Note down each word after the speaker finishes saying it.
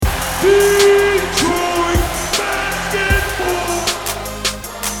Detroit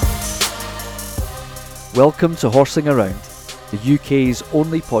Basketball! Welcome to Horsing Around, the UK's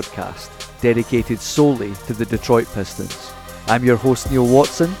only podcast dedicated solely to the Detroit Pistons. I'm your host Neil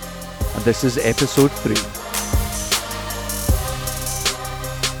Watson, and this is episode 3.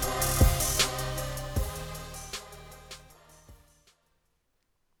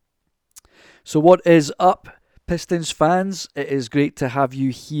 So what is up, Pistons fans? It is great to have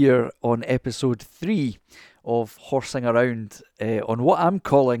you here on episode 3 of Horsing Around on what I'm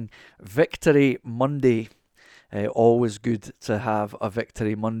calling Victory Monday. Always good to have a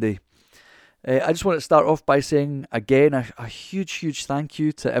Victory Monday. I just want to start off by saying again a huge thank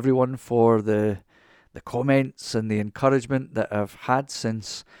you to everyone for the comments and the encouragement that I've had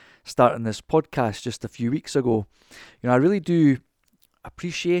since starting this podcast just a few weeks ago. You know, I really do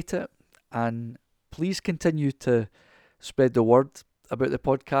appreciate it, and please continue to spread the word about the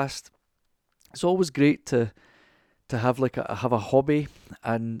podcast. It's always great to have have a hobby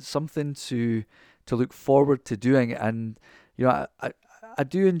and something to look forward to doing, and you know I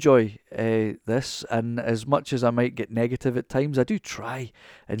do enjoy this, and as much as I might get negative at times, I do try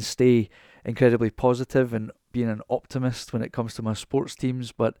and stay incredibly positive and being an optimist when it comes to my sports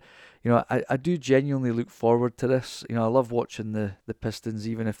teams. But you know, I do genuinely look forward to this. You know, I love watching the Pistons,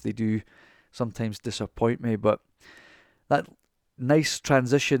 even if they do sometimes disappoint me. But that nice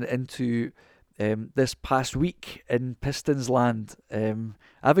transition into this past week in Pistons land.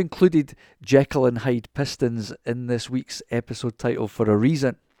 I've included Jeckyl and Hyde Pistons in this week's episode title for a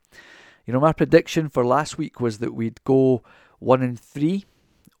reason. You know, my prediction for last week was that we'd go 1-3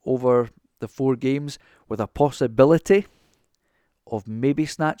 over the 4 games, with a possibility of maybe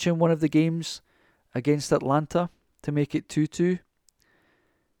snatching one of the games against Atlanta to make it 2-2.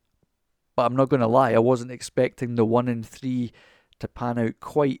 But I'm not going to lie, I wasn't expecting the 1-3 to pan out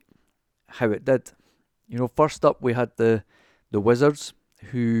quite how it did. You know, first up we had the Wizards,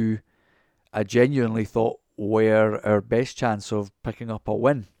 who I genuinely thought were our best chance of picking up a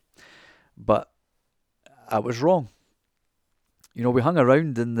win. But I was wrong. You know, we hung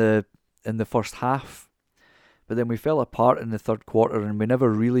around in the first half, but then we fell apart in the third quarter, and we never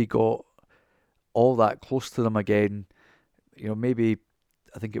really got all that close to them again. You know, maybe,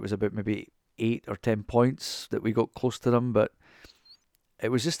 I think it was about maybe 8 or 10 points that we got close to them, but it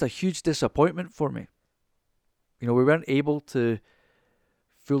was just a huge disappointment for me. You know, we weren't able to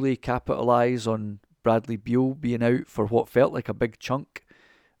fully capitalise on Bradley Beal being out for what felt like a big chunk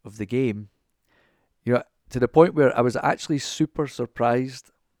of the game. You know, to the point where I was actually super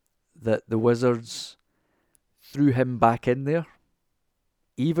surprised that the Wizards threw him back in there,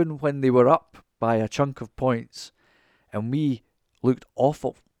 even when they were up by a chunk of points, and we looked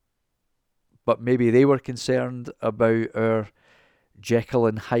awful. But maybe they were concerned about our Jeckyl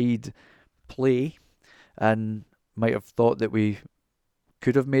and Hyde play and might have thought that we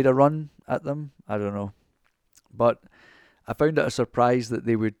could have made a run at them. I don't know. But I found it a surprise that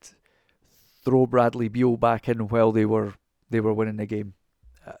they would throw Bradley Beal back in while they were winning the game.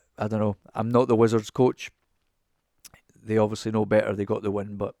 I don't know. I'm not the Wizards coach. They obviously know better. They got the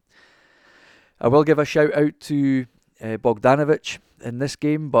win. But I will give a shout out to Bogdanovic in this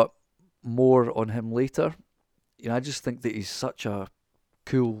game, but more on him later. You know, I just think that he's such a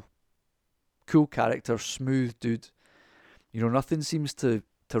cool character, smooth dude. You know, nothing seems to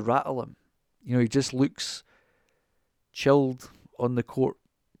rattle him. You know, he just looks chilled on the court.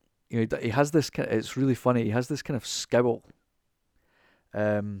 You know, he has this kind of, it's really funny, he has this kind of scowl,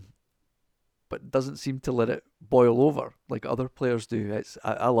 but doesn't seem to let it boil over like other players do.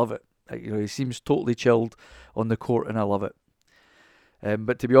 I love it. You know, he seems totally chilled on the court, and I love it.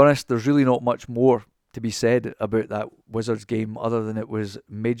 But to be honest, there's really not much more to be said about that Wizards game, other than it was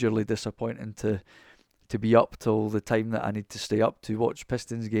majorly disappointing to be up till the time that I need to stay up to watch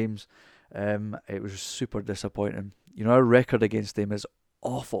Pistons games. It was super disappointing. You know, our record against them is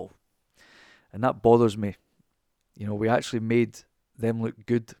awful, and that bothers me. You know, we actually made them look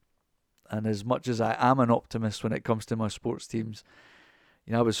good, and as much as I am an optimist when it comes to my sports teams,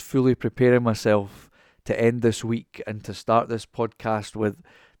 you know, I was fully preparing myself to end this week and to start this podcast with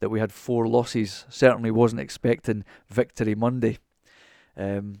that we had 4 losses. Certainly wasn't expecting Victory Monday.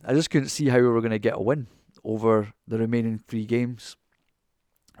 I just couldn't see how we were going to get a win over the remaining 3 games,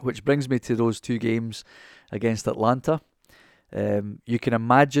 which brings me to those 2 games against Atlanta. You can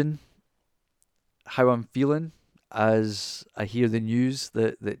imagine how I'm feeling as I hear the news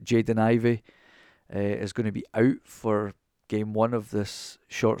that Jaden Ivey is going to be out for game 1 of this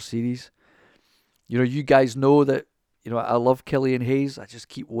short series. You know, you guys know that, you know, I love Killian Hayes. I just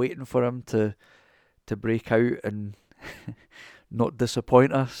keep waiting for him to break out and not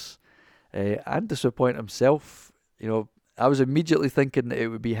disappoint us. and disappoint himself. I was immediately thinking that it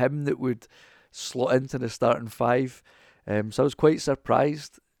would be him that would slot into the starting five. So I was quite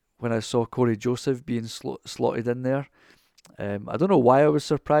surprised when I saw Corey Joseph being slotted in there. I don't know why I was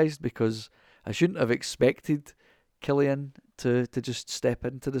surprised, because I shouldn't have expected Killian to just step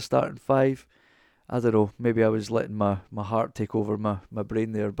into the starting five. I don't know, maybe I was letting my heart take over my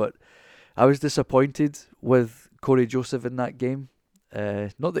brain there, but I was disappointed with Corey Joseph in that game.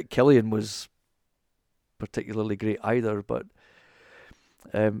 Not that Killian was particularly great either, but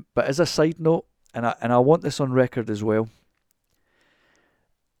as a side note, and I want this on record as well,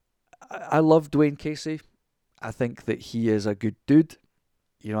 I love Dwayne Casey. I think that he is a good dude.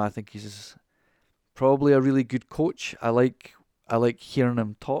 I think he's probably a really good coach. I like hearing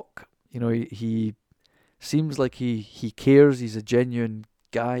him talk. He seems like he cares. He's a genuine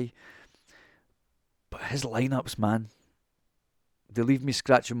guy. But his lineups, man, they leave me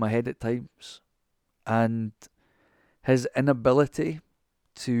scratching my head at times. And his inability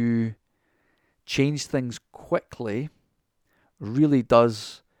to change things quickly really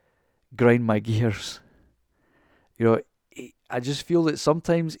does grind my gears. I just feel that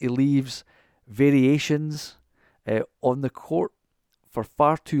sometimes he leaves variations on the court for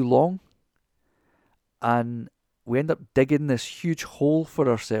far too long, and we end up digging this huge hole for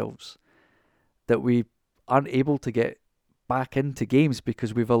ourselves that we aren't able to get back into games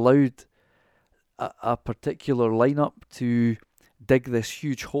because we've allowed a particular lineup to dig this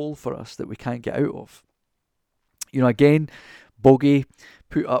huge hole for us that we can't get out of. Again, Bogey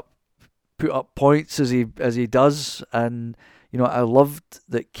put up points as he does, and I loved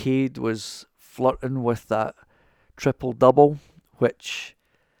that Cade was flirting with that triple double, which,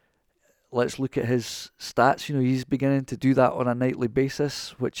 let's look at his stats. He's beginning to do that on a nightly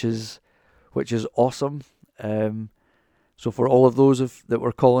basis, which is awesome. So for all of those that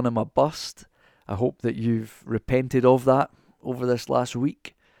were calling him a bust, I hope that you've repented of that over this last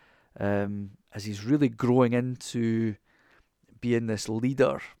week, as he's really growing into being this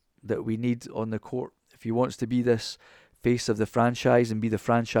leader that we need on the court. If he wants to be this face of the franchise and be the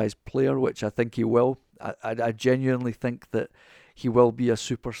franchise player, which I think he will, I genuinely think that he will be a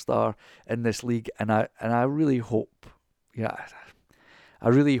superstar in this league, and I really hope, I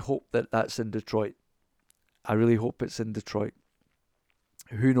really hope that that's in Detroit. I really hope it's in Detroit.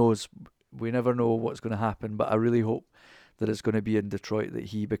 Who knows? We never know what's going to happen, but I really hope that it's going to be in Detroit, that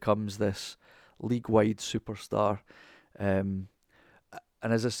he becomes this league-wide superstar. And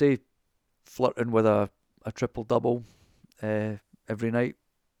as I say, flirting with a triple-double every night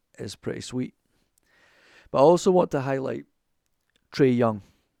is pretty sweet. But I also want to highlight Trae Young.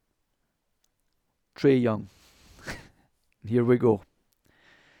 Trae Young. Here we go.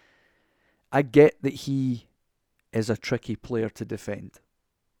 I get that he is a tricky player to defend.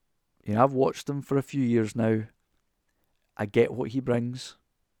 I've watched him for a few years now. I get what he brings.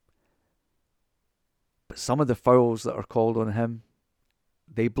 But some of the fouls that are called on him,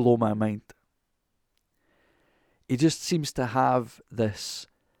 they blow my mind. He just seems to have this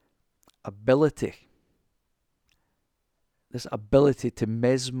ability to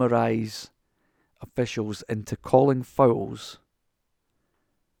mesmerize officials into calling fouls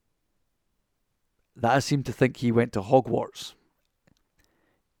that I seem to think he went to Hogwarts.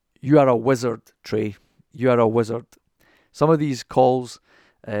 You are a wizard, Trae. You are a wizard. Some of these calls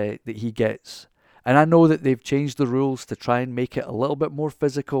that he gets, and I know that they've changed the rules to try and make it a little bit more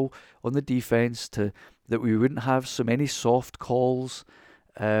physical on the defense, that we wouldn't have so many soft calls,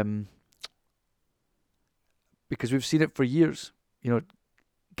 because we've seen it for years.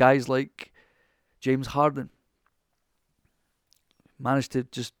 Guys like James Harden managed to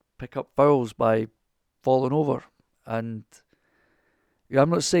just pick up fouls by falling over, and I'm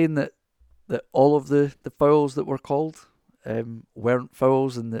not saying that all of the fouls that were called weren't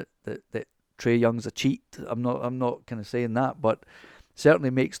fouls, and that Trae Young's a cheat. I'm not kind of saying that, but certainly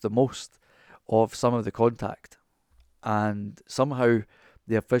makes the most of some of the contact. And somehow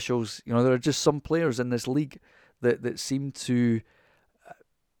the officials, there are just some players in this league that seem to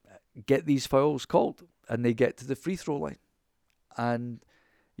get these fouls called, and they get to the free throw line. And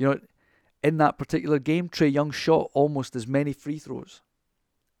in that particular game, Trae Young shot almost as many free throws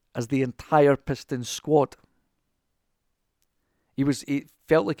as the entire Pistons squad. It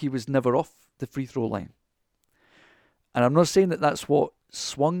felt like he was never off the free throw line. And I'm not saying that that's what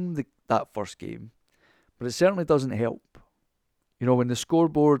swung that first game, but it certainly doesn't help. When the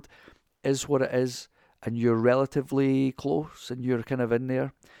scoreboard is what it is, and you're relatively close, and you're kind of in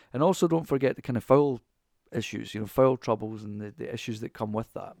there. And also don't forget the kind of foul issues, foul troubles and the issues that come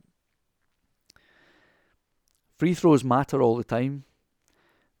with that. Free throws matter all the time.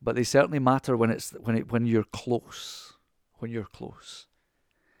 but they certainly matter when you're close. When you're close.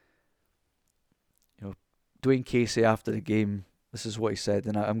 Dwayne Casey after the game, this is what he said,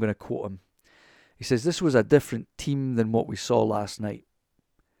 and I'm going to quote him. He says, "This was a different team than what we saw last night.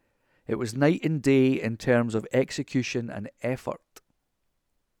 It was night and day in terms of execution and effort.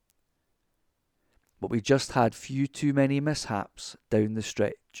 But we just had few too many mishaps down the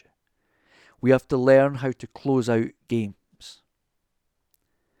stretch. We have to learn how to close out games."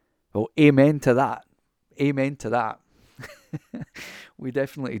 Well, amen to that. Amen to that. We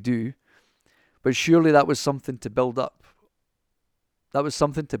definitely do. But surely that was something to build up. That was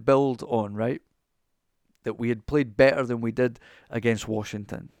something to build on, right? That we had played better than we did against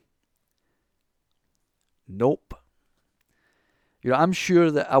Washington. Nope. I'm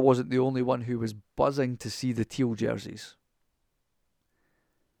sure that I wasn't the only one who was buzzing to see the teal jerseys.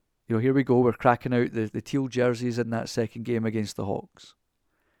 Here we go. We're cracking out the teal jerseys in that second game against the Hawks.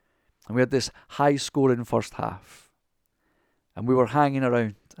 And we had this high-scoring first half. And we were hanging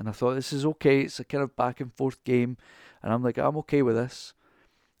around. And I thought, this is okay. It's a kind of back-and-forth game. And I'm like, I'm okay with this.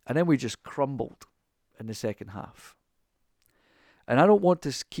 And then we just crumbled in the second half. And I don't want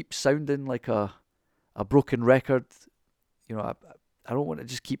to keep sounding like a broken record. I don't want to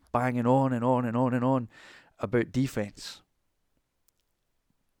just keep banging on and on and on and on about defense.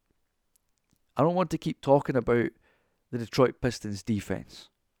 I don't want to keep talking about the Detroit Pistons defense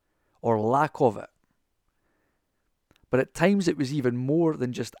or lack of it. But at times it was even more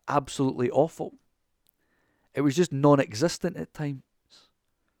than just absolutely awful. It was just non-existent at times.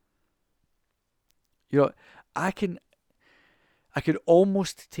 I can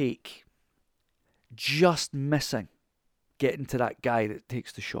almost take just missing getting to that guy that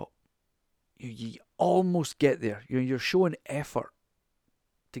takes the shot. You almost get there. You're showing effort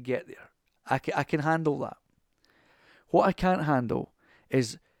to get there. I can handle that. What I can't handle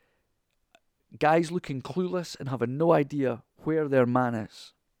is guys looking clueless and having no idea where their man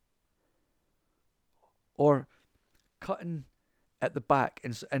is. Or cutting at the back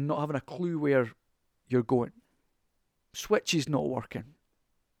and not having a clue where you're going. Switch is not working.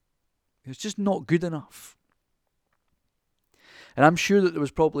 It's just not good enough. And I'm sure that there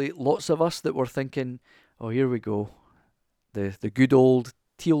was probably lots of us that were thinking, oh, here we go. The good old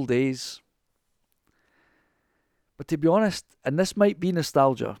teal days. But to be honest, and this might be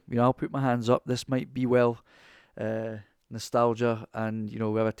nostalgia, I'll put my hands up, this might be nostalgia, and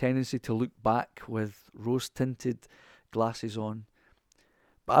we have a tendency to look back with rose-tinted glasses on.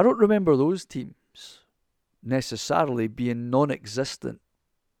 But I don't remember those teams necessarily being non-existent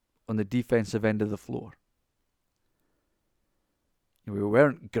on the defensive end of the floor. We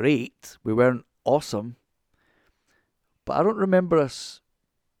weren't great, we weren't awesome, but I don't remember us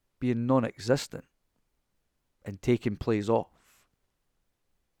being non-existent and taking plays off.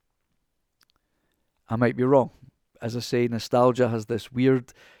 I might be wrong. As I say, nostalgia has this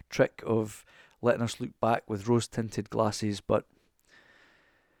weird trick of letting us look back with rose-tinted glasses, but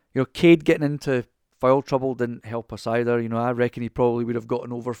Cade getting into foul trouble didn't help us either. I reckon he probably would have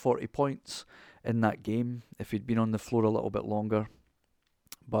gotten over 40 points in that game if he'd been on the floor a little bit longer,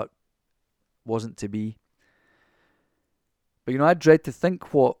 but wasn't to be. But I dread to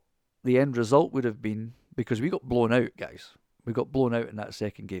think what the end result would have been, because we got blown out, guys. We got blown out in that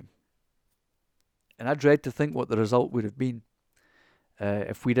second game. And I dread to think what the result would have been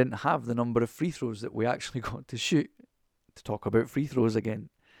if we didn't have the number of free throws that we actually got to shoot. To talk about free throws again.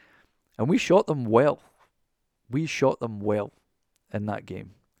 And we shot them well. We shot them well in that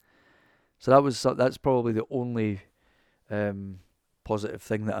game. So that's probably the only positive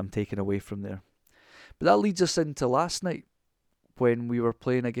thing that I'm taking away from there. But that leads us into last night, when we were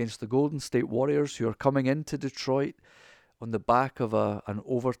playing against the Golden State Warriors, who are coming into Detroit on the back of an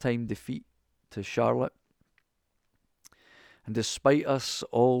overtime defeat to Charlotte. And despite us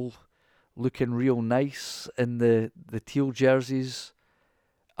all looking real nice in the teal jerseys,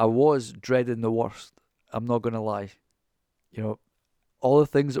 I was dreading the worst. I'm not going to lie. All the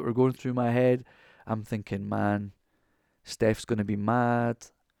things that were going through my head, I'm thinking, man, Steph's going to be mad.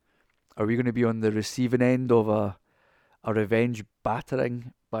 Are we going to be on the receiving end of a revenge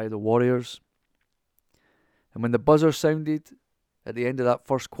battering by the Warriors? And when the buzzer sounded at the end of that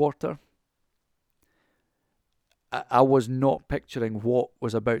first quarter, I was not picturing what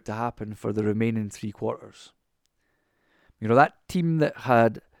was about to happen for the remaining 3 quarters. That team that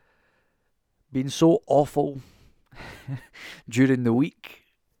had been so awful during the week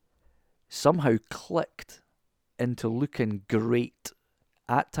somehow clicked into looking great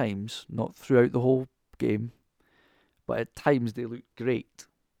at times, not throughout the whole game, but at times they looked great.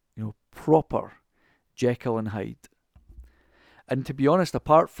 Proper Jeckyl and Hyde. And to be honest,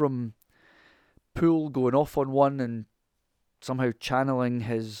 apart from Poole going off on one and somehow channeling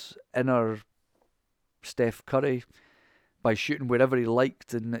his inner Steph Curry by shooting wherever he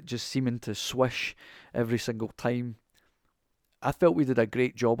liked and it just seeming to swish every single time, I felt we did a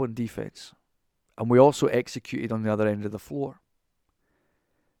great job on defence. And we also executed on the other end of the floor.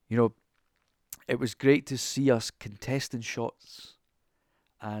 You know, it was great to see us contesting shots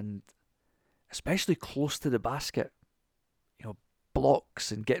and especially close to the basket. You know,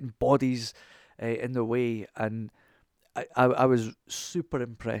 blocks and getting bodies in the way. And I was super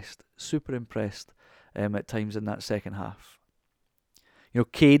impressed at times in that second half. You know,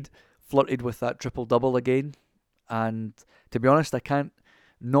 Cade flirted with that triple-double again. And to be honest, I can't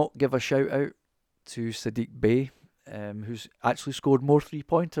not give a shout-out to Sadiq Bey, who's actually scored more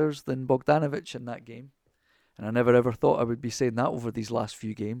three-pointers than Bogdanovic in that game. And I never ever thought I would be saying that over these last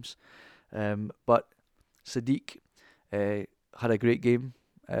few games. But Sadiq had a great game,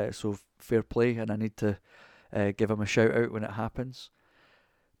 so fair play, and I need to give him a shout-out when it happens.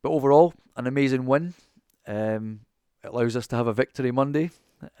 But overall, an amazing win. It allows us to have a victory Monday.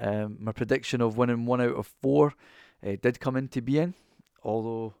 My prediction of winning 1 out of 4 did come into being,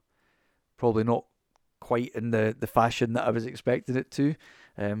 although probably not quite in the fashion that I was expecting it to.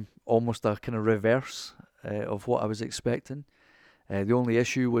 Almost a kind of reverse of what I was expecting. The only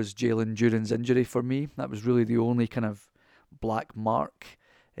issue was Jalen Duren's injury for me. That was really the only kind of black mark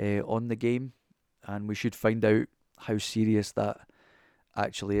on the game, and we should find out how serious that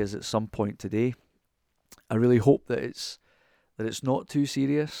actually is at some point today. I really hope that it's not too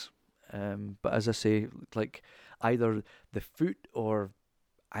serious, but as I say, like either the foot or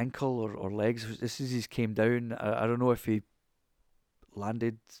ankle or legs, as soon as he came down, I don't know if he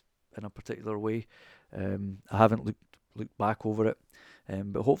landed in a particular way. I haven't looked back over it,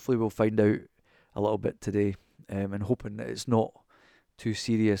 but hopefully we'll find out a little bit today, and hoping that it's not too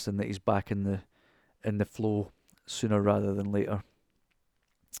serious and that he's back in the flow sooner rather than later.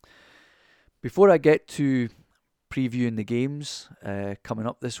 Before I get to previewing the games coming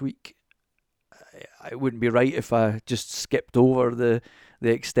up this week, it wouldn't be right if I just skipped over the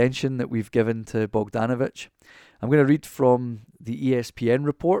extension that we've given to Bogdanovic. I'm going to read from the ESPN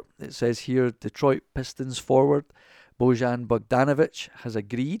report. It says here, Detroit Pistons forward Bojan Bogdanovic has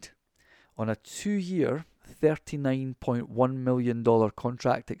agreed on a 2-year, $39.1 million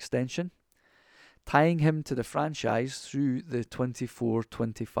contract extension, tying him to the franchise through the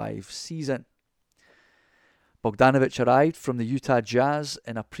 24-25 season. Bogdanovic arrived from the Utah Jazz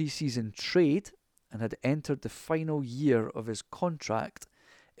in a preseason trade and had entered the final year of his contract,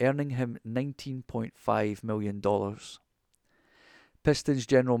 earning him $19.5 million. Pistons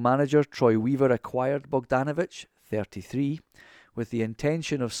general manager Troy Weaver acquired Bogdanovic, 33, with the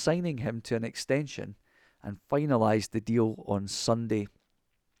intention of signing him to an extension and finalised the deal on Sunday.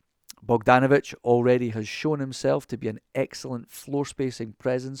 Bogdanovic already has shown himself to be an excellent floor spacing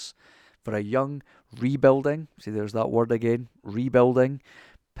presence for a young, rebuilding, see there's that word again, rebuilding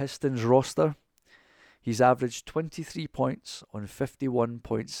Pistons roster. He's averaged 23 points on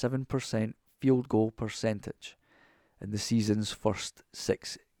 51.7% field goal percentage in the season's first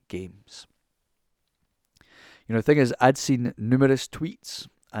 6 games. You know, the thing is, I'd seen numerous tweets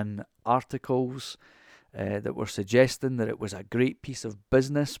and articles that were suggesting that it was a great piece of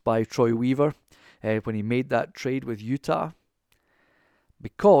business by Troy Weaver when he made that trade with Utah,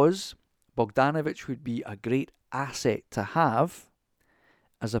 because Bogdanovic would be a great asset to have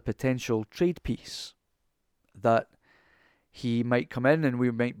as a potential trade piece, that he might come in and we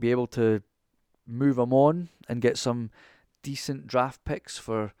might be able to move him on and get some decent draft picks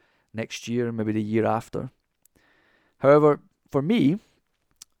for next year, maybe the year after. However, for me,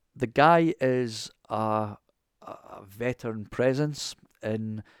 the guy is a veteran presence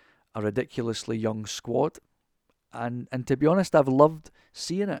in a ridiculously young squad, and to be honest, I've loved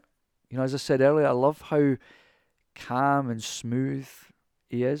seeing it. You know, as I said earlier, I love how calm and smooth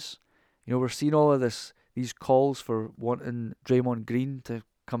he is. You know, we're seeing all of these calls for wanting Draymond Green to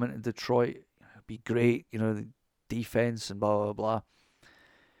come into Detroit. It'd be great, you know, the defense and blah, blah, blah.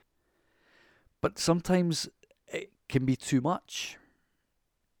 But sometimes it can be too much.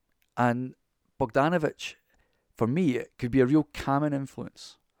 And Bogdanovic, for me, it could be a real calming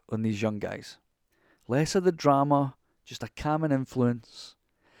influence on these young guys. Less of the drama, just a calming influence.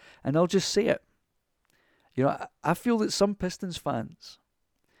 And I'll just say it. You know, I feel that some Pistons fans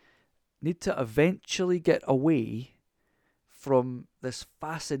need to eventually get away from this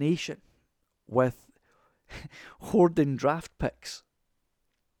fascination with hoarding draft picks.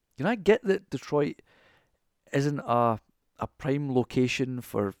 You know, I get that Detroit isn't a prime location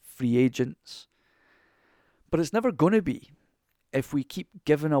for free agents, but it's never going to be. if we keep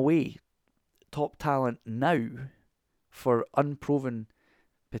giving away top talent now for unproven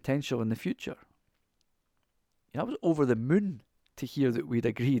potential in the future. I was over the moon to hear that we'd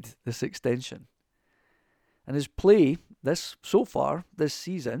agreed this extension. And his play this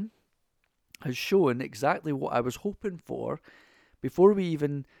season has shown exactly what I was hoping for before we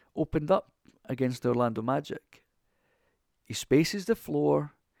even opened up against the Orlando Magic. He spaces the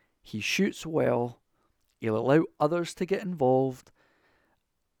floor, he shoots well, he'll allow others to get involved,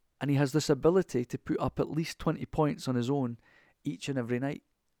 and he has this ability to put up at least 20 points on his own each and every night.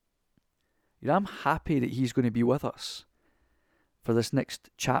 I'm happy that he's going to be with us for this next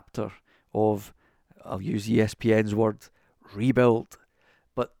chapter of, I'll use ESPN's word, rebuild,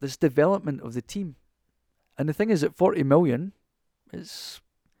 but this development of the team. And the thing is, at 40 million, it's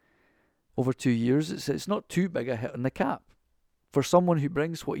over 2 years, it's not too big a hit on the cap for someone who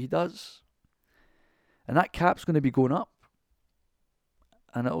brings what he does. And that cap's going to be going up.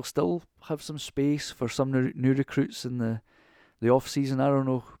 And it'll still have some space for some new recruits in the off-season. I don't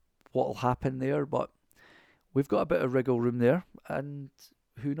know what will happen there, but we've got a bit of wriggle room there, and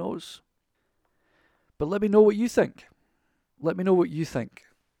who knows. But let me know what you think. Let me know what you think.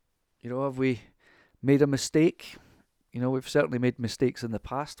 Have we made a mistake? We've certainly made mistakes in the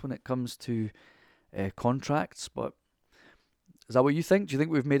past when it comes to contracts, but is that what you think? Do you think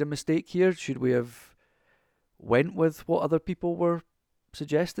we've made a mistake here? Should we have went with what other people were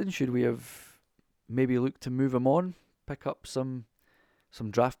suggesting? Should we have maybe looked to move him on, pick up some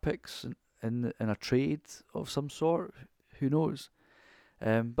draft picks in a trade of some sort? Who knows?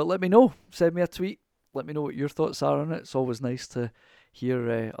 But let me know. Send me a tweet. Let me know what your thoughts are on it. It's always nice to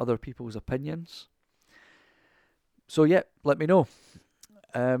hear other people's opinions. So yeah, let me know.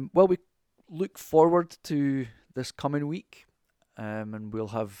 Well, we look forward to this coming week, and we'll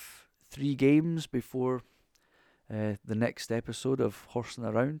have 3 games before the next episode of Horsing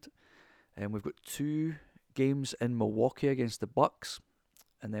Around. And we've got 2 games in Milwaukee against the Bucks,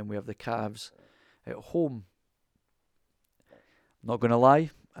 and then we have the Cavs at home. Not going to lie,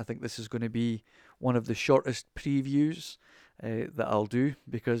 I think this is going to be one of the shortest previews that I'll do,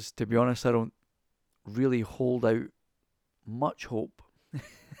 because to be honest, I don't really hold out much hope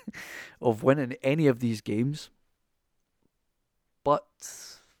of winning any of these games. But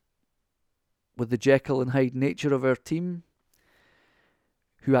with the Jeckyl and Hyde nature of our team,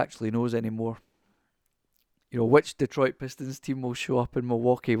 who actually knows anymore? Which Detroit Pistons team will show up in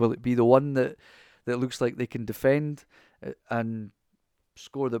Milwaukee? Will it be the one that looks like they can defend and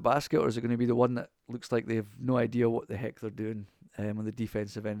score the basket, or is it going to be the one that looks like they have no idea what the heck they're doing on the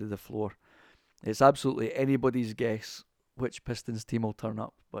defensive end of the floor? It's absolutely anybody's guess which Pistons team will turn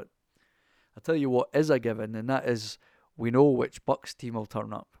up. But I'll tell you what is a given, and that is we know which Bucks team will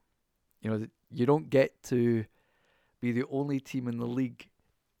turn up. You don't get to be the only team in the league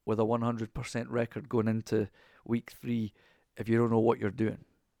with a 100% record going into week 3 if you don't know what you're doing.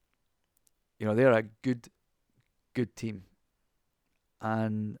 They're a good team.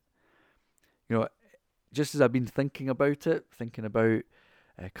 And, just as I've been thinking about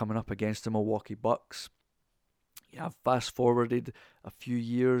coming up against the Milwaukee Bucks, I've fast forwarded a few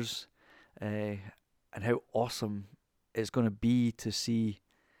years and how awesome it's going to be to see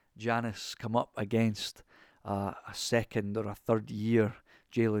Giannis come up against a second or a third year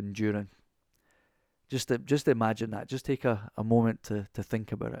Jalen Duren. Just imagine that. Just take a moment to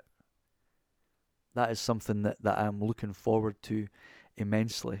think about it. That is something that I'm looking forward to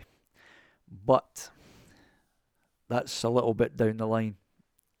immensely. But that's a little bit down the line.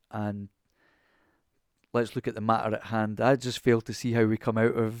 And let's look at the matter at hand. I just fail to see how we come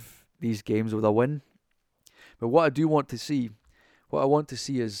out of these games with a win. But what I want to see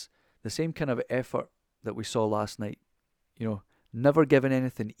is the same kind of effort that we saw last night. Never giving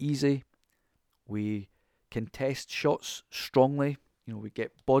anything easy. We contest shots strongly. We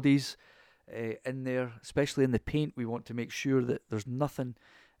get bodies in there, especially in the paint. We want to make sure that there's nothing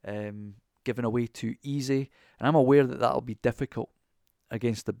given away too easy. And I'm aware that that'll be difficult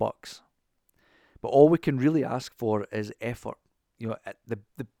against the Bucks. But all we can really ask for is effort. At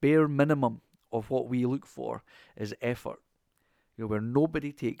the bare minimum of what we look for is effort. Where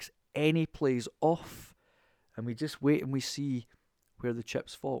nobody takes any plays off, and we just wait and we see where the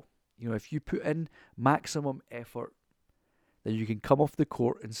chips fall. If you put in maximum effort, then you can come off the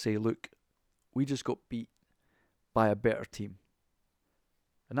court and say, look, we just got beat by a better team.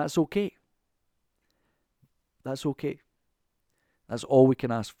 And that's okay. That's okay. That's all we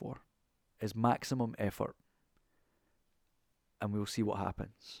can ask for, is maximum effort. And we'll see what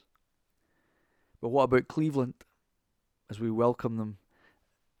happens. But what about Cleveland as we welcome them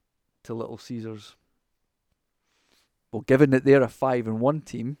to Little Caesars? Well, given that they're a 5-1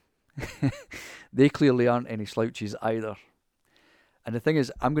 team, they clearly aren't any slouches either. And the thing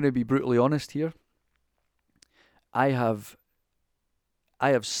is, I'm going to be brutally honest here. I have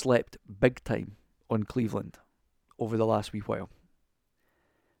slept big time on Cleveland over the last wee while.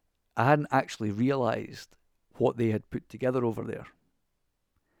 I hadn't actually realised what they had put together over there.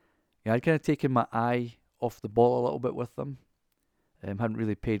 Yeah, I'd kind of taken my eye off the ball a little bit with them. Hadn't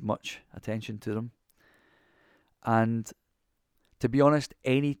really paid much attention to them. And to be honest,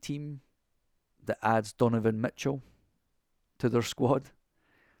 any team that adds Donovan Mitchell to their squad,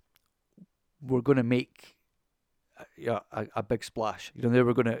 we're going to make a big splash. You know, they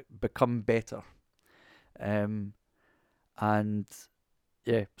were going to become better. And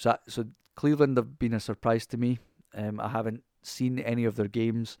yeah, so Cleveland have been a surprise to me. I haven't seen any of their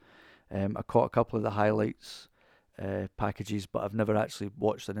games. I caught a couple of the highlights packages, but I've never actually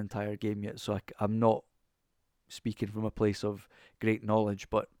watched an entire game yet, so I'm not speaking from a place of great knowledge,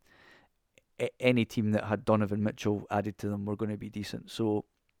 but any team that had Donovan Mitchell added to them were going to be decent. So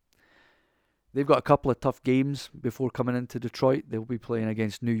they've got a couple of tough games before coming into Detroit. They'll be playing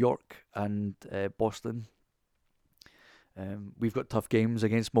against New York and Boston. We've got tough games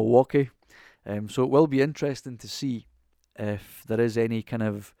against Milwaukee. So it will be interesting to see if there is any kind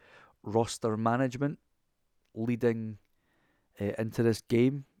of roster management leading into this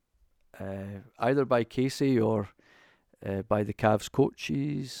game, either by Casey or by the Cavs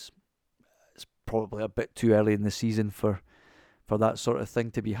coaches. It's probably a bit too early in the season for that sort of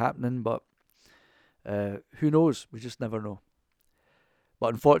thing to be happening, but who knows? We just never know.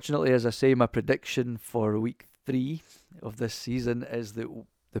 But unfortunately, as I say, my prediction for week 3 of this season is that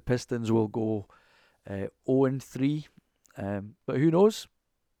the Pistons will go 0-3. But who knows?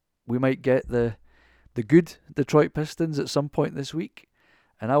 We might get the good Detroit Pistons at some point this week,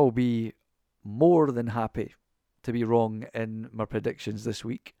 and I will be more than happy to be wrong in my predictions this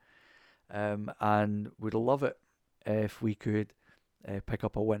week, and would love it if we could pick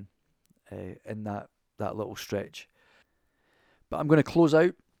up a win in that little stretch. But I'm going to close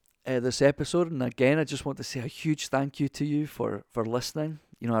out this episode, and again, I just want to say a huge thank you to you for listening.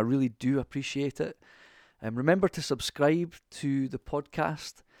 You know, I really do appreciate it. Remember to subscribe to the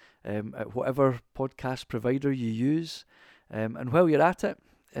podcast at whatever podcast provider you use. And while you're at it,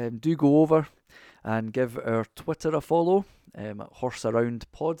 do go over and give our Twitter a follow at Horse Around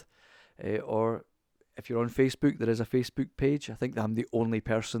Pod. Or if you're on Facebook, there is a Facebook page. I think I'm the only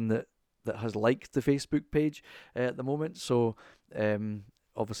person that has liked the Facebook page at the moment. So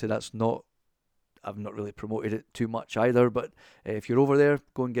obviously that's not, I've not really promoted it too much either. But if you're over there,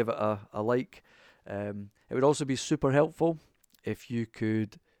 go and give it a like. It would also be super helpful if you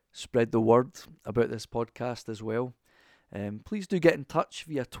could spread the word about this podcast as well. Please do get in touch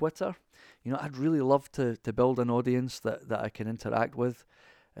via Twitter. You know, I'd really love to build an audience that I can interact with.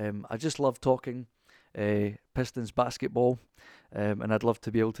 I just love talking Pistons basketball, and I'd love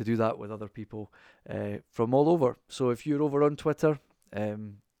to be able to do that with other people from all over. So if you're over on Twitter,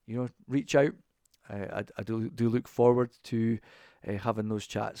 you know, reach out. I do look forward to having those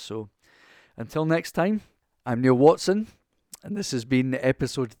chats. So until next time, I'm Neil Watson, and this has been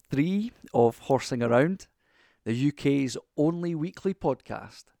episode 3 of Horsing Around, the UK's only weekly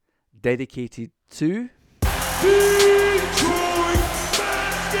podcast dedicated to